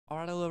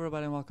Alright, hello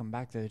everybody and welcome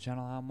back to the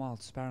channel. I'm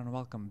WildSparrow and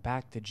welcome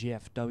back to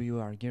GFW. We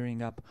are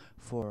gearing up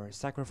for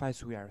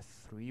Sacrifice. We are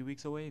 3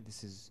 weeks away.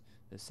 This is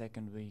the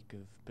second week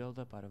of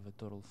build-up out of a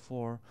total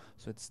 4.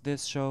 So it's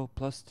this show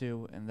plus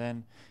 2 and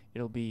then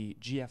it'll be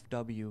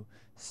GFW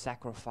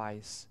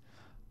Sacrifice.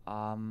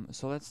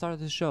 So let's start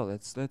this show.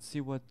 Let's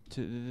see what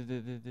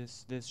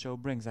this show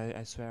brings.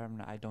 I swear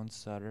I don't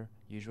stutter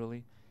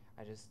usually.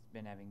 I just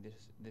been having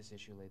this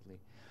issue lately.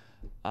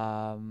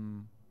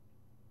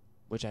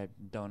 Which I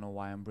don't know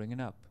why I'm bringing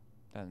up.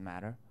 Doesn't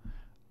matter.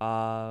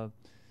 Our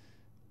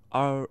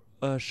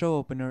show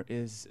opener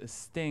is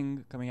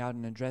Sting coming out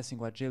and addressing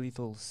what Jay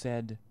Lethal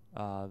said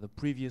the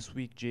previous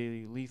week.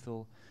 Jay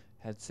Lethal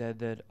had said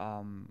that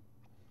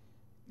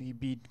he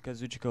beat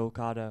Kazuchika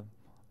Okada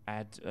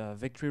at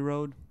Victory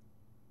Road.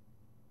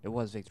 It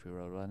was Victory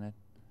Road, wasn't it?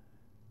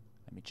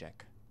 Let me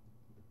check.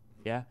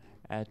 Yeah,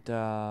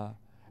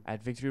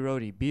 at Victory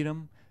Road he beat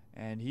him,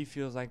 and he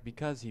feels like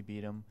because he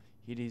beat him,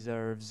 he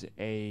deserves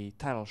a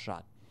title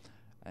shot.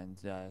 And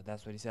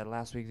that's what he said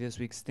last week. This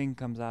week Sting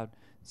comes out,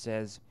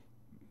 says,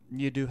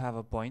 you do have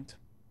a point.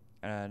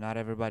 Not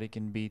everybody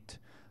can beat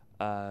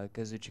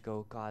Kazuchika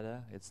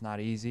Okada. It's not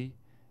easy,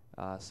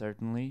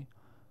 certainly.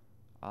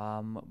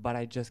 But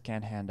I just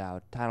can't hand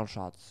out title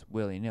shots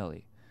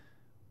willy-nilly.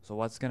 So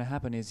what's going to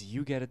happen is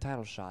you get a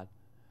title shot,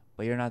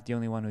 but you're not the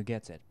only one who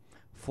gets it.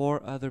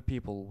 4 other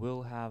people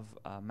will have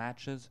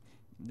matches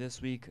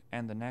this week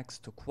and the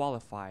next to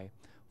qualify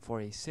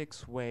for a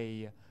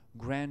 6-way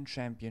Grand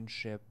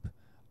Championship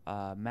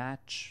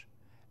match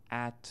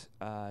at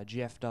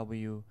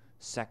GFW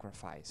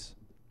Sacrifice.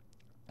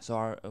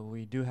 So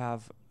we do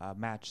have a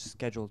match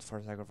scheduled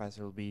for Sacrifice.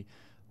 It will be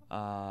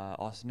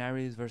Austin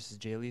Aries versus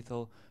Jay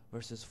Lethal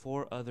versus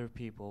 4 other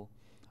people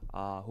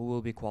who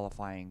will be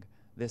qualifying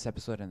this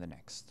episode and the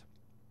next.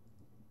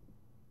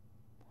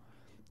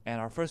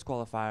 And our first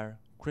qualifier,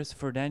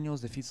 Christopher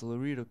Daniels defeats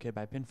Laredo Kid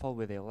by pinfall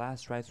with a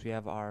last rites. We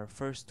have our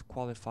first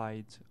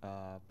qualified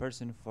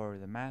person for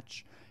the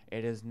match.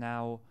 It is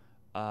now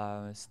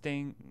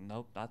Sting.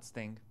 Nope, not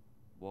Sting.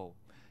 Whoa.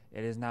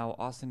 It is now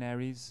Austin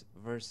Aries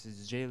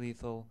versus Jay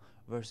Lethal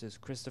versus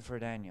Christopher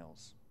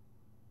Daniels.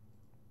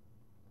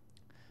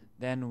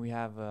 Then we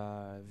have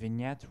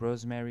Vignette,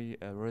 Rosemary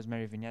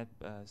Vignette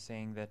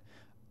saying that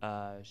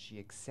she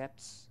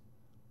accepts,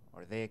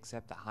 or they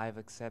accept, the Hive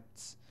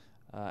accepts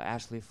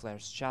Ashley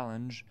Flair's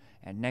challenge,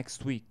 and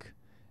next week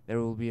there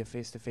will be a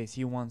face-to-face.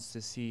 He wants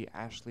to see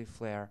Ashley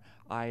Flair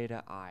eye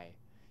to eye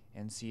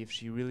and see if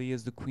she really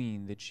is the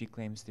queen that she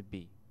claims to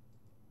be.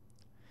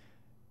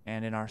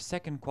 And in our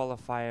second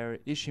qualifier,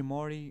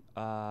 Ishimori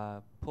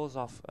pulls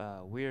off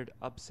a weird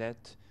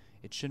upset.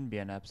 It shouldn't be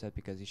an upset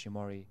because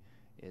Ishimori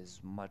is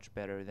much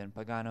better than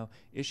Pagano.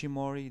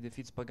 Ishimori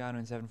defeats Pagano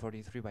in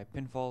 7:43 by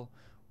pinfall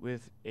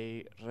with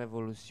a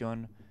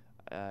Revolution.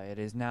 It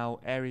is now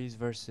Aries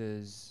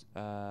versus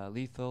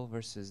Lethal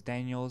versus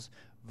Daniels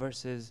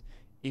versus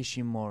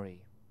Ishimori.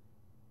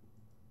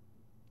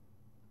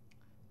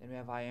 Then we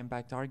have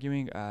Impact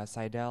arguing.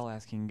 Seidel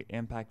asking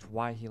Impact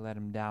why he let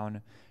him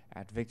down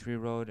at Victory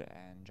Road,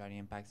 and Johnny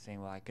Impact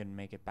saying, well, I couldn't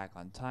make it back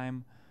on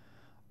time.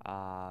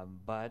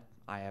 But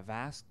I have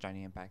asked,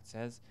 Johnny Impact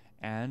says,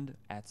 and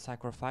at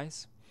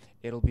Sacrifice,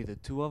 it'll be the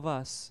 2 of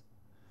us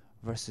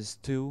versus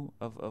 2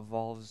 of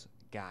Evolve's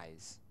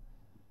guys.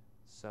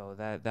 So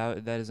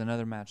that is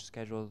another match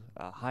scheduled.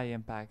 High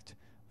Impact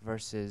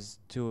versus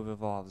 2 of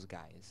Evolve's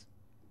guys.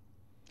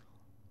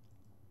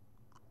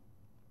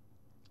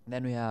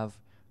 Then we have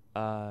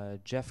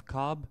Jeff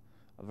Cobb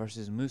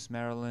versus Moose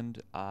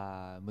Maryland.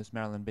 Moose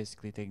Maryland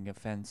basically taking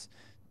offense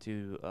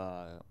to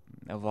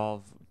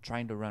Evolve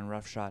trying to run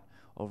roughshod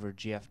over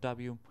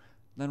GFW.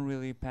 Doesn't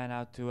really pan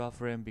out too well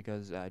for him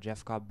because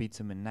Jeff Cobb beats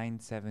him in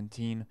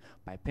 9:17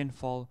 by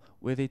pinfall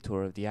with a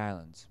tour of the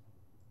islands.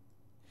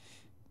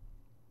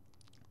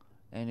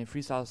 And in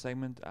freestyle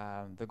segment,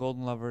 the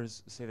Golden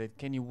Lovers say that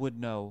Kenny would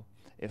know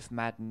if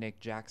Matt and Nick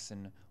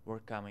Jackson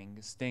were coming.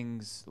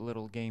 Sting's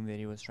little game that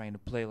he was trying to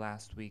play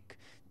last week,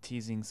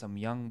 teasing some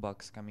young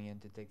bucks coming in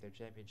to take their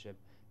championship.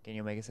 Kenny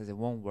Omega says it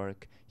won't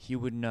work. He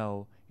would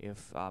know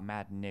if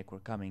Matt and Nick were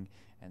coming,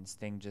 and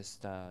Sting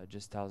just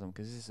tells him,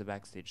 because this is a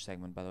backstage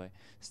segment, by the way.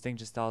 Sting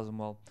just tells him,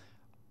 well,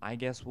 I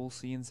guess we'll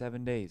see in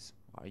 7 days.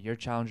 Your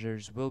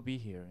challengers will be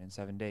here in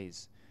 7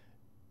 days.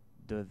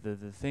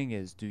 The thing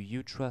is, do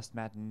you trust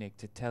Matt and Nick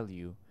to tell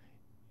you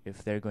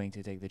if they're going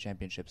to take the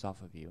championships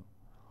off of you?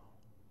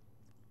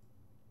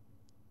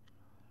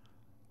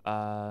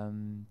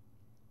 Then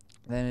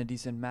a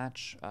decent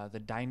match. The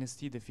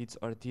Dynasty defeats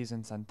Ortiz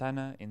and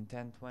Santana in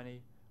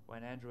 10:20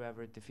 when Andrew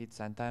Everett defeats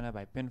Santana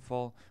by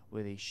pinfall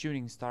with a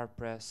shooting star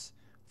press,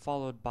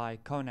 followed by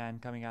Conan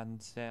coming out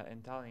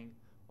and telling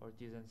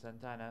Ortiz and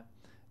Santana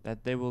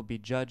that they will be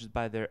judged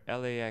by their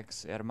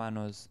LAX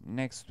hermanos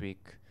next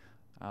week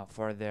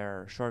for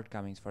their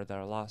shortcomings, for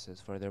their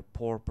losses, for their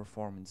poor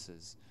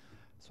performances.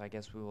 So I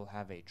guess we will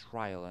have a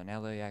trial, an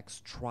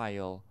LAX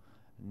trial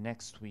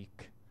next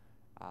week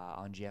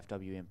on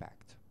GFW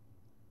Impact.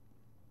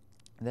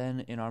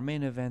 Then in our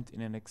main event,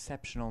 in an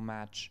exceptional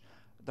match,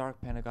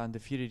 Dark Pentagon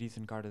defeated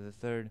Ethan Carter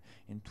III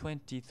in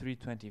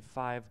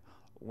 23-25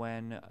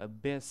 when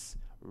Abyss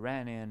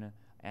ran in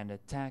and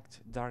attacked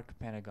Dark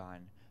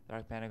Pentagon.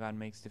 Dark Pentagon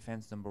makes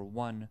defense number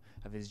 1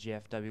 of his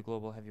GFW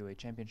Global Heavyweight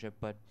Championship,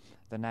 but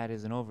the night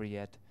isn't over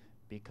yet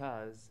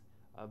because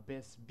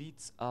Abyss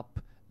beats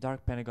up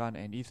Dark Pentagon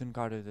and Ethan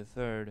Carter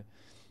III.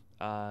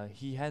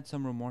 He had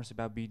some remorse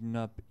about beating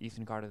up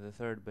Ethan Carter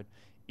III, but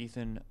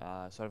Ethan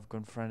sort of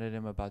confronted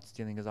him about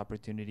stealing his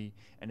opportunity,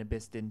 and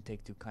Abyss didn't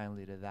take too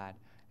kindly to that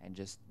and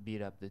just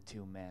beat up the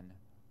two men.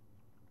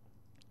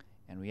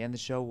 And we end the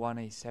show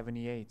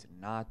 178.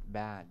 Not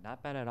bad.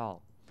 Not bad at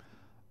all.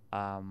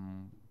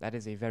 That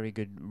is a very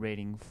good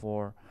rating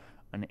for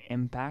an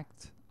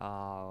Impact.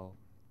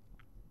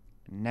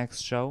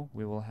 Next show,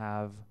 we will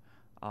have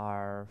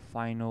our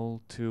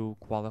final 2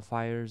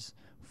 qualifiers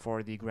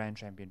for the Grand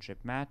Championship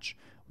match.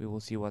 We will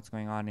see what's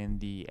going on in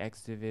the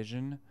X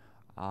Division.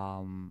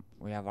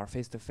 We have our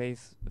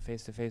face-to-face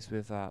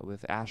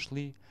with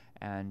Ashley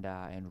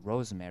and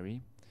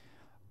Rosemary.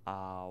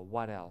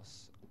 What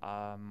else?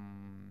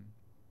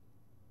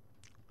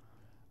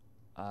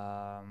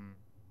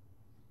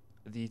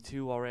 The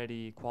 4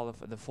 already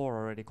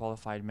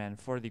qualified men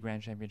for the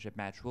Grand Championship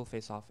match will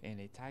face off in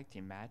a tag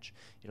team match.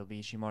 It'll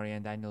be Ishimori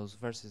and Daniels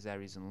versus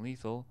Aries and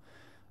Lethal.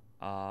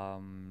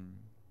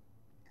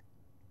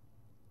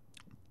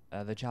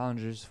 The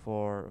challengers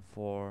for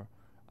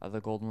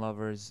the Golden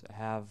Lovers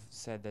have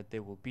said that they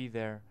will be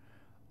there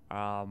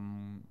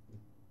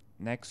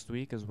next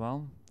week as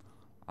well.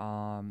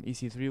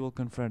 EC3 will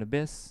confront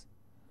Abyss.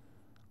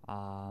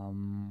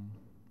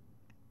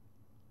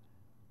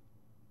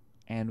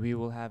 And we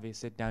will have a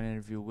sit-down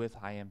interview with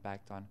High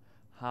Impact on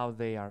how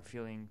they are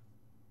feeling.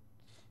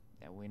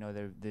 And we know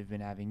they've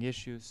been having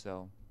issues,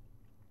 so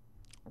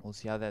we'll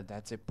see how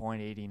that's a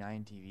 .89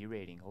 TV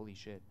rating. Holy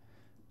shit.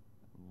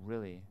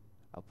 Really?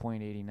 A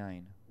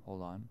 .89.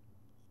 Hold on.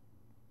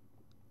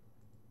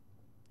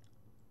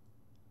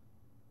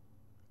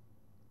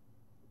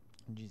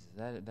 Jesus,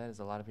 that is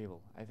a lot of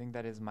people. I think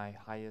that is my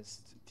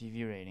highest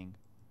TV rating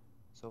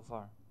so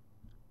far.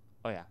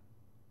 Oh yeah.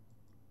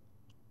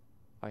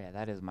 Oh yeah,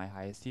 that is my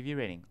highest TV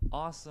rating.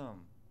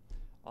 Awesome.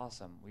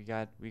 Awesome. We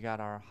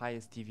got our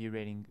highest TV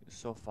rating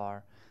so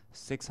far,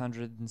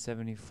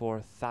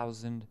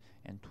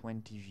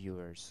 674,020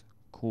 viewers.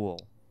 Cool.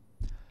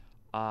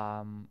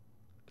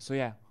 So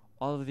yeah,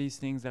 all of these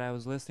things that I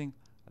was listing,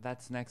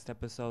 that's next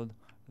episode.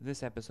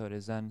 This episode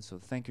is done, so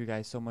thank you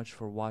guys so much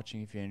for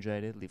watching. If you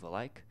enjoyed it, leave a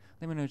like.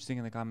 Let me know what you think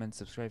in the comments.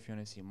 Subscribe if you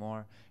want to see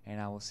more,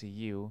 and I will see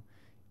you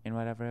in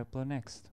whatever I upload next.